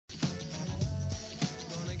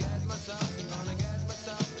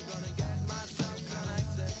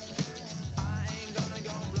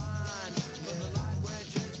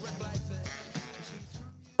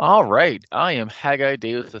All right, I am Haggai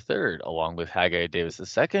Davis III, along with Haggai Davis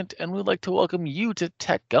II, and we'd like to welcome you to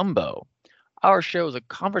Tech Gumbo. Our show is a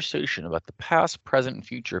conversation about the past, present, and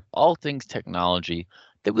future of all things technology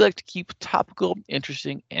that we like to keep topical,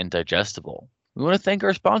 interesting, and digestible. We want to thank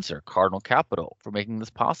our sponsor, Cardinal Capital, for making this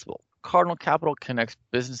possible. Cardinal Capital connects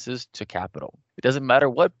businesses to capital. It doesn't matter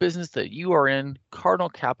what business that you are in, Cardinal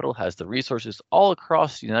Capital has the resources all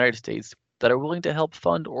across the United States that are willing to help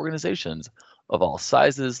fund organizations of all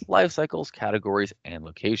sizes, life cycles, categories, and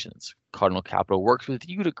locations. Cardinal Capital works with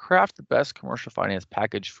you to craft the best commercial finance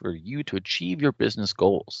package for you to achieve your business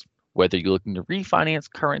goals. Whether you're looking to refinance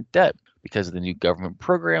current debt because of the new government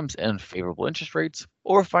programs and favorable interest rates,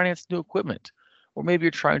 or finance new equipment, or maybe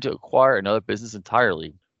you're trying to acquire another business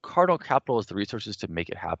entirely, Cardinal Capital has the resources to make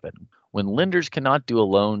it happen. When lenders cannot do a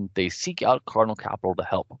loan, they seek out Cardinal Capital to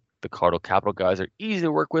help. The Cardinal Capital guys are easy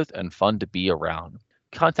to work with and fun to be around.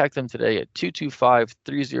 Contact them today at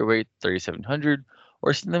 225-308-3700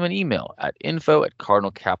 or send them an email at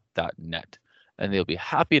info@cardinalcap.net, and they'll be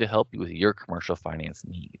happy to help you with your commercial finance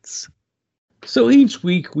needs. So each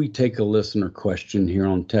week we take a listener question here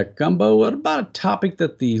on Tech Gumbo about a topic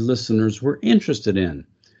that the listeners were interested in.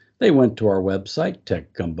 They went to our website,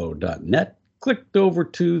 techgumbo.net, clicked over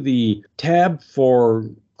to the tab for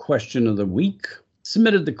question of the week,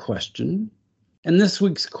 submitted the question, and this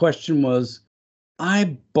week's question was,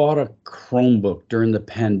 I bought a Chromebook during the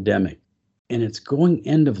pandemic, and it's going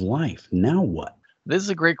end of life. Now what? This is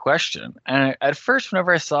a great question. And at first,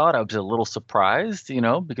 whenever I saw it, I was a little surprised,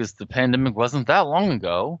 because the pandemic wasn't that long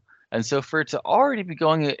ago. And so for it to already be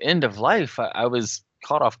going at end of life, I was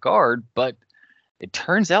caught off guard. But it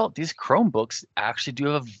turns out these Chromebooks actually do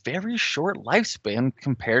have a very short lifespan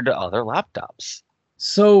compared to other laptops.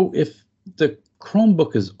 So if the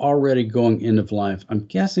Chromebook is already going end of life, I'm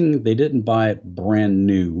guessing they didn't buy it brand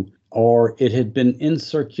new, or it had been in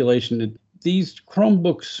circulation. These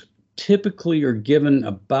Chromebooks typically are given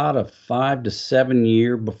about a 5 to 7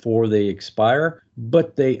 year before they expire,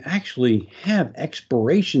 but they actually have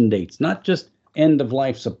expiration dates, not just end of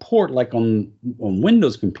life support like on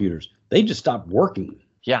Windows computers. They just stop working.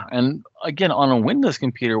 Yeah, and again, on a Windows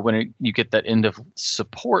computer, when you get that end of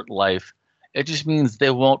support life, it just means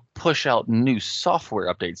they won't push out new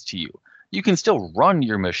software updates to you. You can still run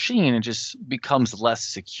your machine, it just becomes less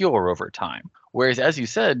secure over time. Whereas, as you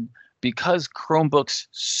said, because Chromebooks,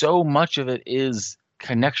 so much of it is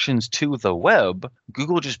connections to the web,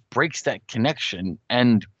 Google just breaks that connection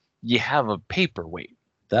and you have a paperweight.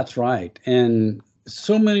 That's right. And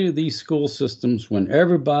so many of these school systems, when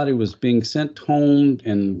everybody was being sent home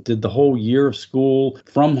and did the whole year of school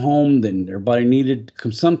from home, then everybody needed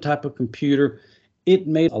some type of computer. It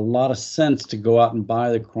made a lot of sense to go out and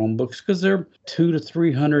buy the Chromebooks because they're $200 to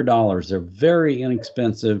 $300. They're very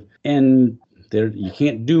inexpensive, and you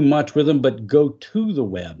can't do much with them but go to the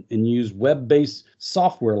web and use web-based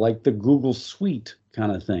software like the Google Suite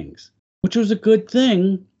kind of things, which was a good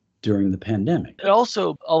thing during the pandemic. And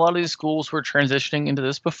also, a lot of these schools were transitioning into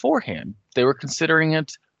this beforehand. They were considering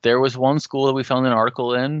it. There was one school that we found an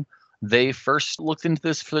article in. They first looked into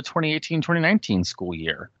this for the 2018-2019 school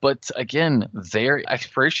year. But again, their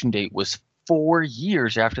expiration date was 4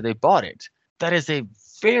 years after they bought it. That is a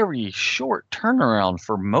very short turnaround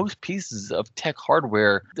for most pieces of tech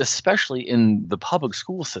hardware, especially in the public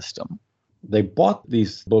school system. They bought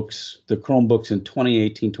these books, the Chromebooks, in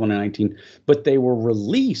 2018, 2019, but they were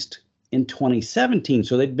released in 2017.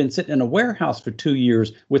 So they'd been sitting in a warehouse for 2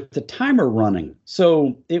 years with the timer running.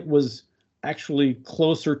 So it was actually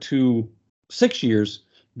closer to 6 years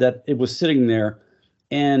that it was sitting there.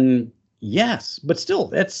 And yes, but still,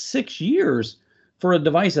 that's 6 years for a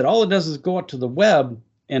device that all it does is go out to the web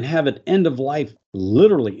and have it end of life,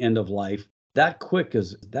 literally end of life, that quick.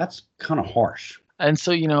 That's kind of harsh. And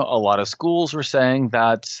so, a lot of schools were saying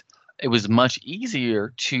that it was much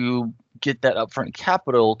easier to get that upfront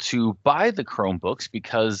capital to buy the Chromebooks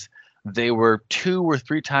because they were 2 or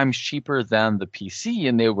 3 times cheaper than the PC,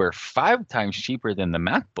 and they were 5 times cheaper than the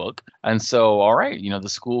MacBook. And so, all right, the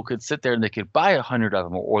school could sit there and they could buy 100 of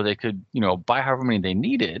them, or they could, buy however many they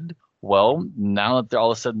needed. Well, now that they're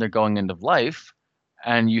all of a sudden they're going end of life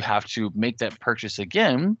and you have to make that purchase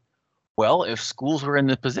again. Well, if schools were in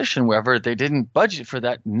the position wherever they didn't budget for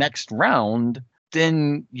that next round,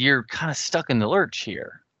 then you're kind of stuck in the lurch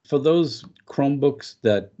here. For those Chromebooks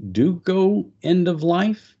that do go end of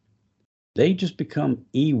life, they just become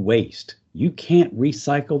e-waste. You can't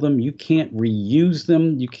recycle them. You can't reuse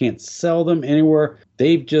them. You can't sell them anywhere.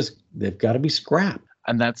 They've got to be scrapped.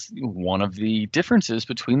 And that's one of the differences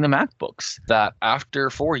between the MacBooks, that after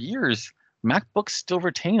 4 years, MacBooks still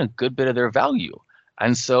retain a good bit of their value.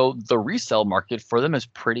 And so the resale market for them is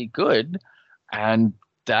pretty good. And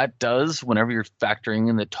that does, whenever you're factoring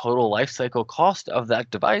in the total life cycle cost of that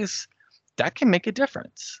device, that can make a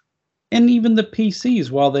difference. And even the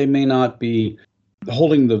PCs, while they may not be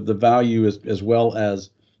holding the value as well as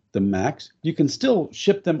the Macs, you can still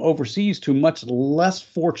ship them overseas to much less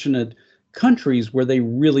fortunate countries where they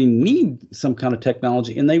really need some kind of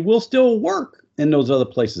technology, and they will still work in those other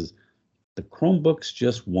places. The Chromebooks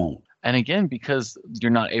just won't. And again, because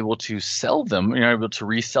you're not able to sell them, you're not able to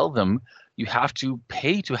resell them, you have to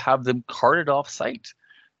pay to have them carted off site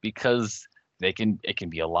because it can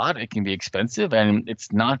be a lot, it can be expensive, and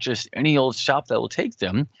it's not just any old shop that will take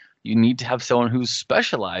them. You need to have someone who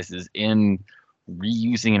specializes in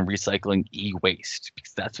reusing and recycling e-waste,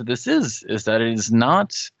 because that's what this is that it is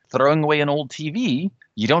not throwing away an old TV.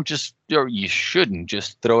 You don't just, or you shouldn't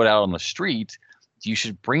just throw it out on the street. You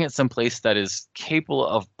should bring it someplace that is capable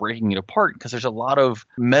of breaking it apart, because there's a lot of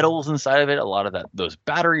metals inside of it, a lot of those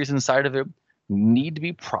batteries inside of it need to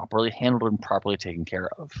be properly handled and properly taken care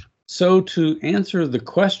of. So to answer the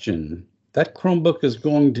question, that Chromebook is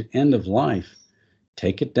going to end of life.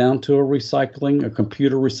 Take it down to a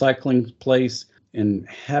computer recycling place and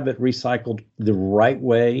have it recycled the right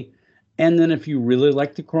way. And then if you really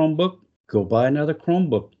like the Chromebook, go buy another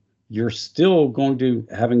Chromebook. You're still going to,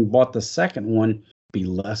 having bought the second one, be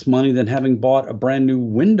less money than having bought a brand new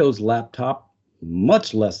Windows laptop,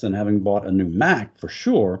 much less than having bought a new Mac for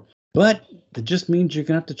sure. But it just means you're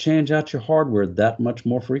going to have to change out your hardware that much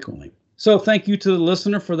more frequently. So thank you to the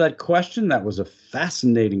listener for that question. That was a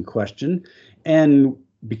fascinating question. And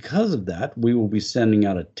because of that, we will be sending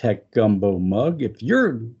out a Tech Gumbo mug. If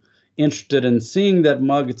you're interested in seeing that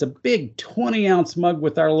mug, it's a big 20-ounce mug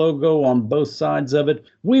with our logo on both sides of it.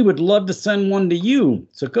 We would love to send one to you.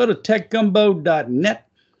 So go to techgumbo.net,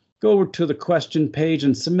 go over to the question page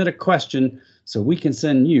and submit a question so we can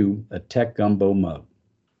send you a Tech Gumbo mug.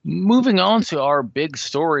 Moving on to our big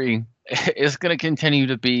story is going to continue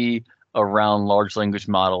to be around large language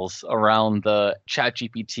models, around the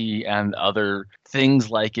ChatGPT and other things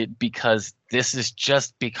like it, because this is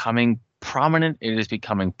just becoming prominent. It is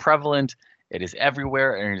becoming prevalent. It is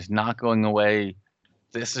everywhere, and it is not going away.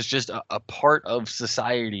 This is just a part of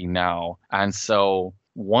society now. And so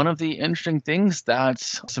one of the interesting things that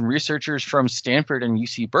some researchers from Stanford and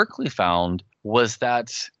UC Berkeley found was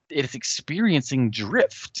that it is experiencing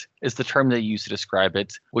drift, is the term they use to describe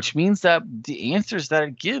it, which means that the answers that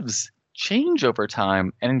it gives change over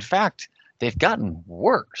time. And in fact, they've gotten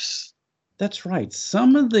worse. That's right.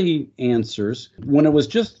 Some of the answers, when it was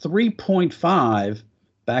just 3.5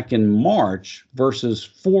 back in March versus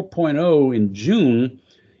 4.0 in June,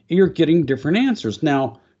 you're getting different answers.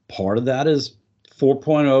 Now, part of that is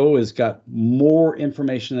 4.0 has got more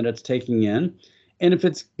information that it's taking in. And if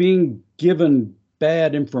it's being given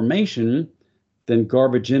bad information, then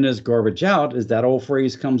garbage in is garbage out, as that old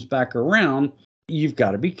phrase comes back around. You've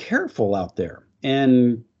got to be careful out there.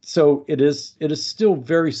 And so it is still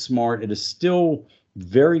very smart. It is still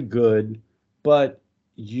very good, but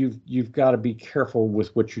you've got to be careful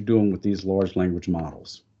with what you're doing with these large language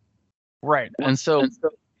models. Right. And so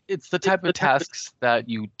it's the type of tasks that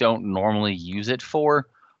you don't normally use it for.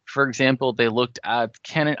 For example, they looked at,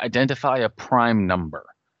 can it identify a prime number?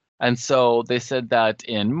 And so they said that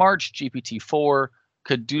in March, GPT-4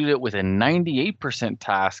 could do it with a 98%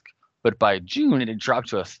 task, but by June, it had dropped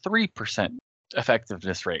to a 3%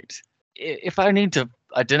 effectiveness rate. If I need to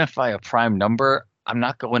identify a prime number, I'm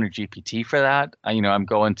not going to GPT for that. I'm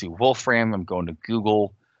going to Wolfram, I'm going to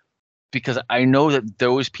Google, because I know that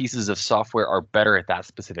those pieces of software are better at that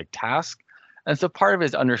specific task. And so part of it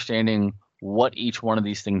is understanding what each one of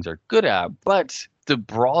these things are good at. But the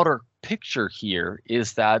broader picture here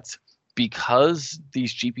is that because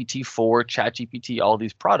these GPT-4, ChatGPT, all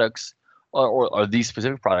these products, or these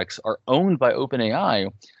specific products are owned by OpenAI,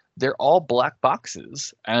 they're all black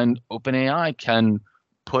boxes, and OpenAI can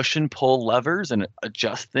push and pull levers and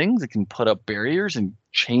adjust things. It can put up barriers and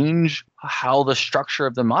change how the structure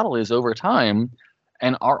of the model is over time.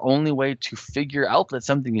 And our only way to figure out that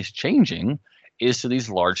something is changing is through these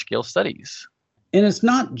large-scale studies. And it's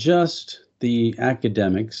not just the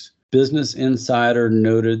academics. Business Insider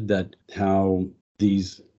noted that how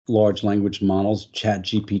these large language models,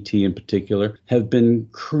 ChatGPT in particular, have been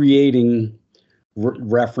creating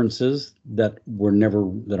references that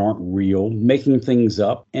aren't real, making things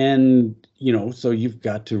up. And, so you've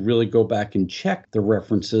got to really go back and check the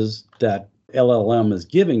references that LLM is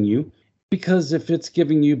giving you, because if it's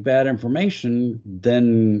giving you bad information,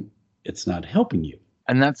 then it's not helping you.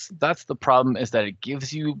 And that's the problem, is that it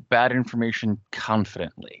gives you bad information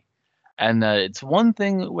confidently. And it's one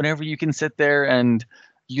thing whenever you can sit there and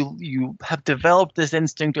you have developed this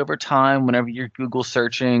instinct over time whenever you're Google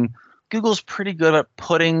searching. Google's pretty good at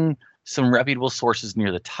putting some reputable sources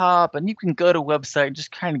near the top, and you can go to a website and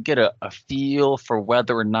just kind of get a feel for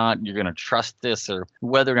whether or not you're going to trust this or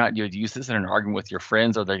whether or not you would use this in an argument with your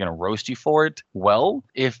friends or they're going to roast you for it. Well,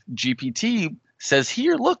 if GPT says,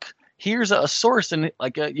 here, look, here's a source and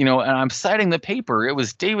and I'm citing the paper. It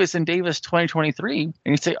was Davis and Davis 2023. And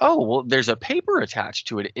you say, oh, well, there's a paper attached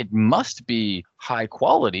to it. It must be high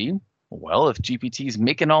quality. Well, if GPT is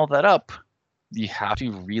making all that up, you have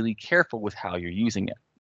to be really careful with how you're using it.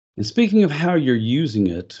 And speaking of how you're using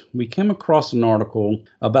it, we came across an article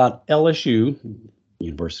about LSU,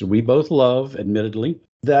 university we both love, admittedly,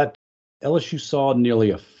 that LSU saw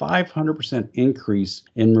nearly a 500% increase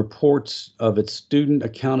in reports of its Student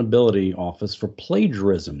Accountability Office for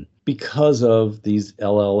plagiarism because of these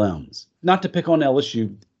LLMs. Not to pick on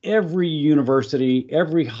LSU, every university,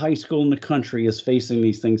 every high school in the country is facing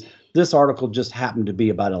these things. This article just happened to be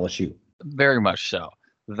about LSU. Very much so.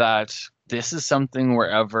 That this is something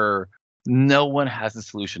wherever no one has a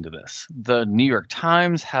solution to this. The New York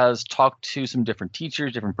Times has talked to some different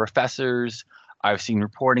teachers, different professors. I've seen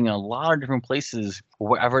reporting in a lot of different places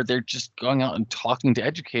wherever they're just going out and talking to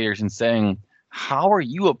educators and saying, how are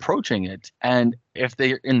you approaching it? And if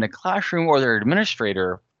they're in the classroom or their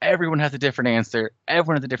administrator, everyone has a different answer.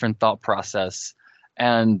 Everyone has a different thought process.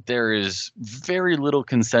 And there is very little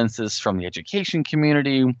consensus from the education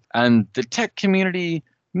community and the tech community.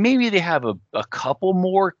 Maybe they have a couple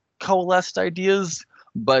more coalesced ideas,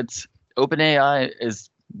 but OpenAI is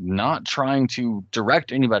not trying to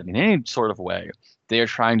direct anybody in any sort of way. They are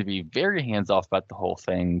trying to be very hands-off about the whole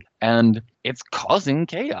thing, and it's causing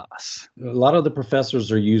chaos. A lot of the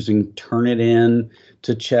professors are using Turnitin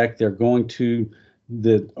to check. They're going to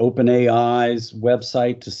the OpenAI's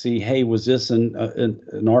website to see, hey, was this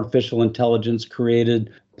an artificial intelligence created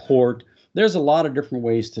port? There's a lot of different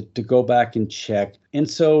ways to go back and check. And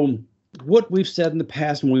so what we've said in the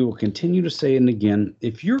past, and we will continue to say it again,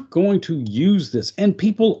 if you're going to use this, and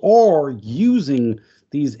people are using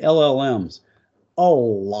these LLMs a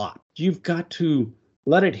lot, you've got to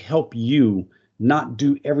let it help you, not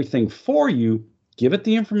do everything for you. Give it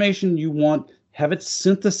the information you want, have it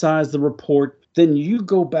synthesize the report. Then you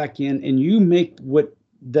go back in and you make what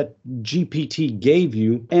that GPT gave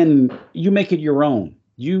you and you make it your own.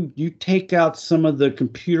 You take out some of the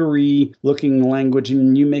computery looking language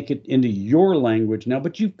and you make it into your language now,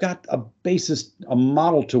 but you've got a basis, a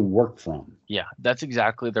model to work from. Yeah, that's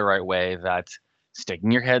exactly the right way. That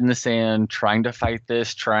sticking your head in the sand, trying to fight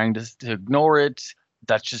this, trying to ignore it,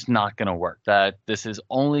 that's just not going to work. That this is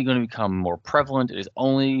only going to become more prevalent. It is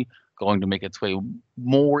only going to make its way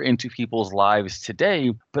more into people's lives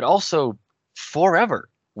today, but also forever.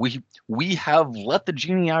 We have let the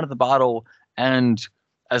genie out of the bottle, and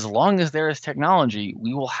as long as there is technology,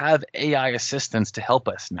 we will have AI assistants to help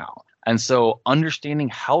us now. And so understanding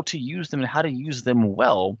how to use them and how to use them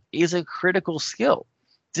well is a critical skill.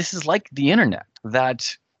 This is like the internet,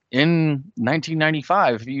 that in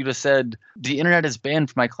 1995, if you'd have said, the internet is banned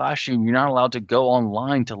from my classroom, you're not allowed to go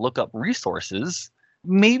online to look up resources,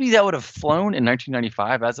 maybe that would have flown in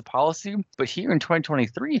 1995 as a policy. But here in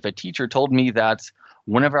 2023, if a teacher told me that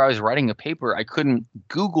whenever I was writing a paper, I couldn't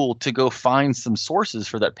Google to go find some sources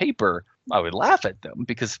for that paper, I would laugh at them,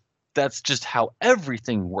 because that's just how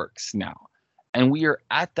everything works now. And we are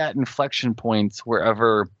at that inflection point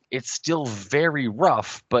wherever it's still very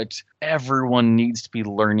rough, but everyone needs to be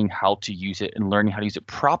learning how to use it and learning how to use it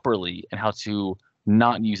properly and how to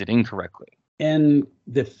not use it incorrectly. And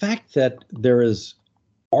the fact that there is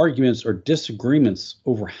arguments or disagreements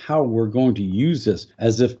over how we're going to use this,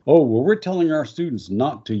 as if, oh, well, we're telling our students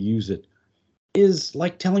not to use it, is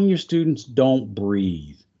like telling your students don't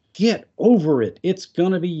breathe. Get over it. It's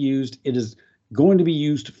going to be used. It is going to be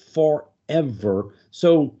used forever.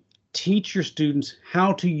 So teach your students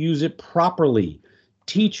how to use it properly.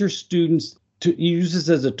 Teach your students to use this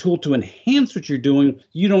as a tool to enhance what you're doing.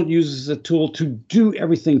 You don't use this as a tool to do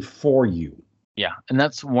everything for you. Yeah, and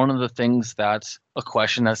that's one of the things that's a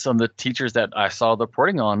question that some of the teachers that I saw the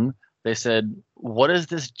reporting on, they said, what does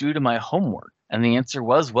this do to my homework? And the answer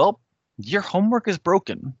was, well, your homework is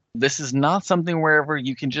broken. This is not something wherever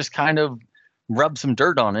you can just kind of rub some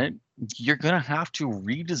dirt on it. You're going to have to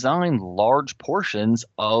redesign large portions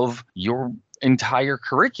of your entire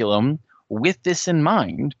curriculum with this in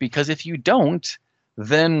mind, because if you don't,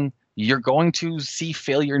 then you're going to see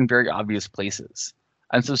failure in very obvious places.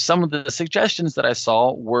 And so some of the suggestions that I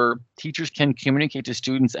saw were teachers can communicate to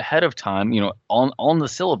students ahead of time, on the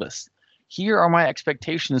syllabus. Here are my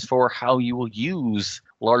expectations for how you will use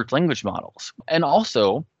large language models. And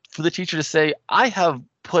also for the teacher to say, I have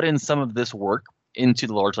put in some of this work into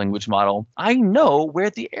the large language model. I know where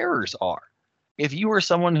the errors are. If you are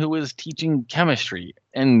someone who is teaching chemistry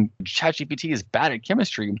and ChatGPT is bad at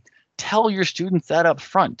chemistry, tell your students that up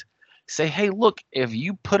front. Say, hey, look, if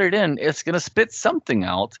you put it in, it's going to spit something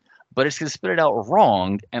out, but it's going to spit it out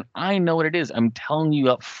wrong. And I know what it is. I'm telling you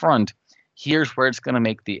up front, here's where it's going to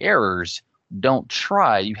make the errors. Don't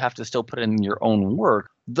try. You have to still put in your own work.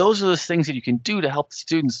 Those are those things that you can do to help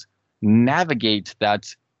students navigate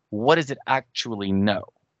that. What does it actually know?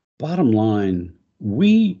 Bottom line,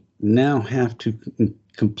 we now have to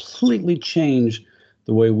completely change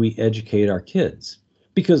the way we educate our kids.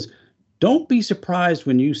 Because don't be surprised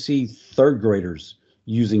when you see third graders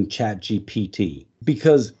using ChatGPT,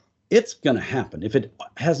 because it's going to happen if it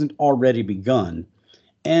hasn't already begun.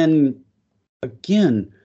 And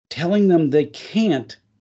again, telling them they can't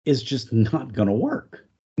is just not going to work.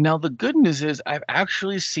 Now, the good news is I've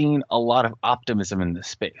actually seen a lot of optimism in this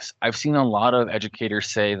space. I've seen a lot of educators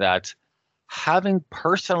say that having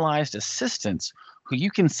personalized assistants who you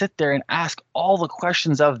can sit there and ask all the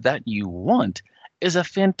questions of that you want is a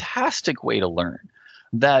fantastic way to learn.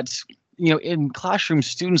 That, in classrooms,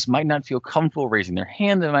 students might not feel comfortable raising their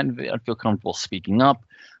hand. They might not feel comfortable speaking up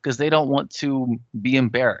because they don't want to be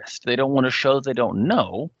embarrassed. They don't want to show they don't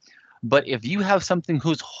know. But if you have something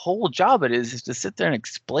whose whole job it is to sit there and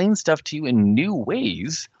explain stuff to you in new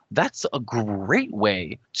ways, that's a great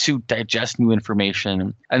way to digest new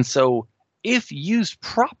information. And so if used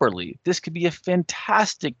properly, this could be a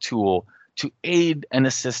fantastic tool to aid and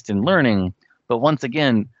assist in learning. But once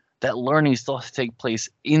again, that learning still has to take place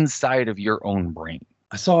inside of your own brain.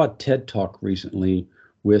 I saw a TED Talk recently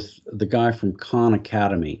with the guy from Khan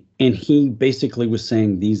Academy, and he basically was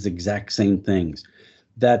saying these exact same things,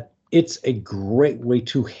 that it's a great way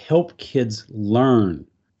to help kids learn.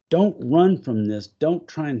 Don't run from this. Don't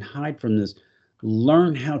try and hide from this.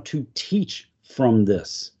 Learn how to teach from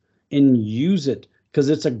this and use it, because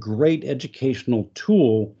it's a great educational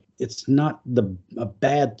tool. It's not a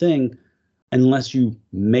bad thing unless you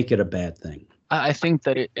make it a bad thing. I think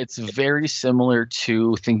that it's very similar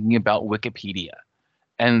to thinking about Wikipedia,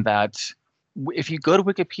 and that if you go to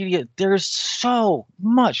Wikipedia, there's so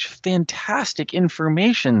much fantastic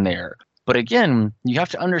information there. But again, you have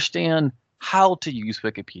to understand how to use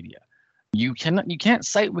Wikipedia. You can't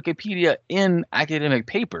cite Wikipedia in academic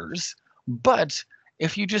papers, but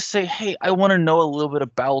if you just say, hey, I want to know a little bit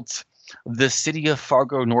about the city of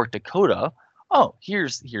Fargo, North Dakota. Oh,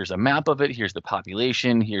 here's a map of it. Here's the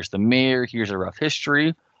population. Here's the mayor. Here's a rough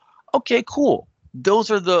history. Okay, cool. Those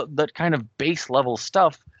are the kind of base level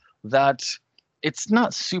stuff that it's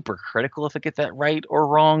not super critical if it gets that right or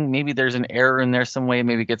wrong. Maybe there's an error in there some way.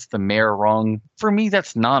 Maybe it gets the mayor wrong. For me,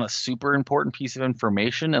 that's not a super important piece of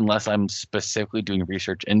information unless I'm specifically doing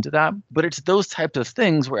research into that. But it's those types of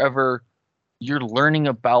things wherever you're learning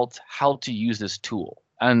about how to use this tool.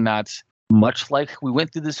 And that's much like we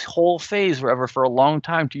went through this whole phase wherever for a long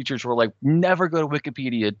time teachers were like, never go to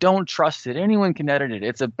Wikipedia. Don't trust it. Anyone can edit it.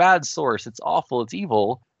 It's a bad source. It's awful. It's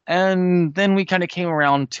evil. And then we kind of came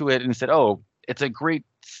around to it and said, oh, it's a great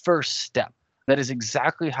first step. That is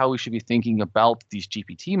exactly how we should be thinking about these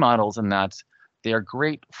GPT models, and that they are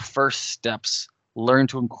great first steps. Learn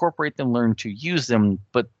to incorporate them, learn to use them,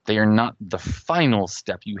 but they are not the final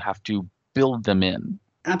step. You have to build them in.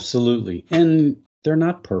 Absolutely. And they're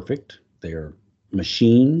not perfect. They're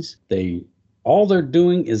machines. All they're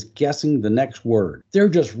doing is guessing the next word. They're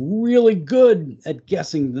just really good at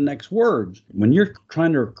guessing the next words. When you're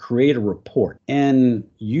trying to create a report and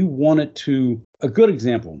you want it to, a good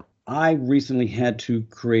example, I recently had to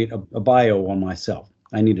create a bio on myself.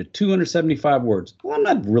 I needed 275 words. Well, I'm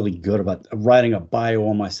not really good about writing a bio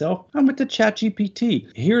on myself. I went to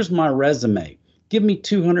ChatGPT. Here's my resume. Give me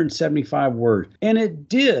 275 words. And it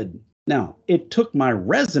did. Now, it took my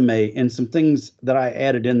resume and some things that I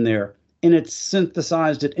added in there, and it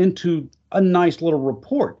synthesized it into a nice little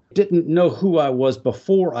report. Didn't know who I was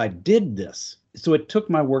before I did this. So it took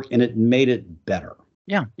my work and it made it better.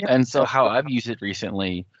 Yeah. And so how I've used it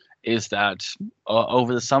recently is that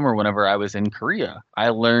over the summer, whenever I was in Korea, I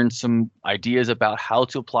learned some ideas about how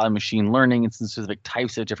to apply machine learning in some specific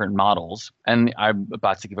types of different models. And I'm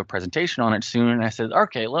about to give a presentation on it soon. And I said,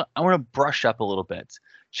 okay, I want to brush up a little bit.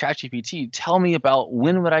 ChatGPT, tell me about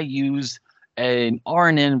when would I use an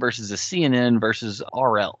RNN versus a CNN versus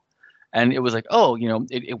RL. And it was like, oh,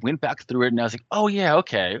 it went back through it and I was like, oh yeah,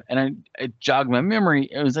 okay. And it jogged my memory.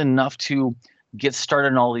 It was enough to get started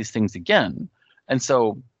on all these things again. And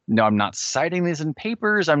so No, I'm not citing these in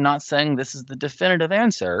papers. I'm not saying this is the definitive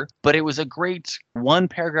answer, but it was a great one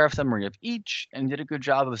paragraph summary of each and did a good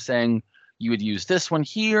job of saying you would use this one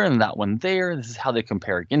here and that one there. This is how they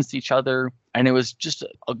compare against each other. And it was just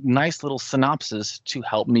a nice little synopsis to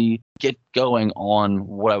help me get going on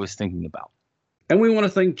what I was thinking about. And we want to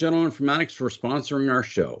thank General Informatics for sponsoring our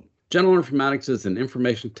show. General Informatics is an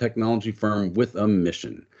information technology firm with a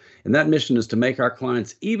mission. And that mission is to make our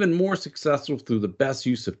clients even more successful through the best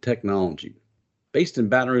use of technology. Based in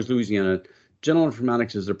Baton Rouge, Louisiana, General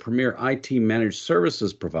Informatics is a premier IT managed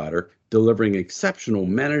services provider delivering exceptional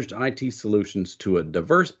managed IT solutions to a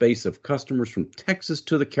diverse base of customers from Texas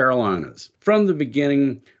to the Carolinas. From the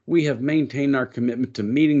beginning, we have maintained our commitment to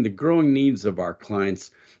meeting the growing needs of our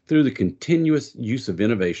clients through the continuous use of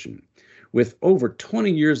innovation. With over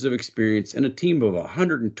 20 years of experience and a team of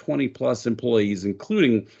 120 plus employees,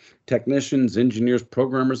 including technicians, engineers,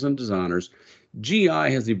 programmers, and designers, GI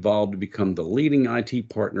has evolved to become the leading IT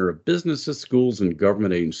partner of businesses, schools, and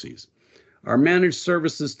government agencies. Our managed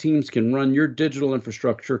services teams can run your digital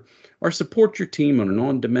infrastructure or support your team on an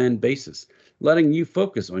on-demand basis, letting you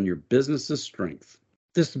focus on your business's strength.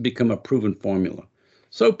 This has become a proven formula.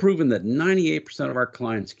 So proven that 98% of our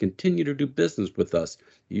clients continue to do business with us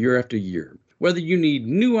year after year. Whether you need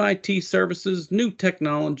new IT services, new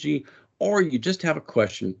technology, or you just have a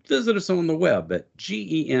question, visit us on the web at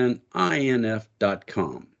geninf.com.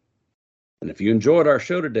 And if you enjoyed our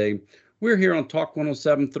show today, we're here on Talk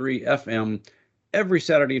 107.3 FM every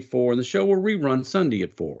Saturday at 4, and the show will rerun Sunday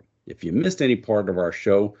at 4. If you missed any part of our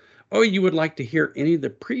show, or you would like to hear any of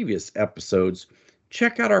the previous episodes,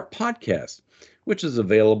 check out our podcast, which is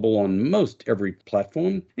available on most every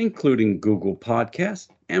platform, including Google Podcasts,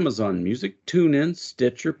 Amazon Music, TuneIn,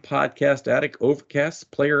 Stitcher, Podcast Addict,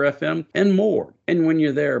 Overcast, Player FM, and more. And when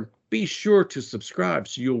you're there, be sure to subscribe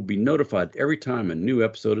so you'll be notified every time a new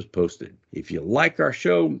episode is posted. If you like our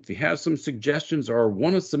show, if you have some suggestions or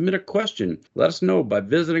want to submit a question, let us know by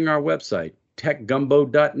visiting our website,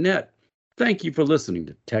 techgumbo.net. Thank you for listening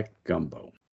to Tech Gumbo.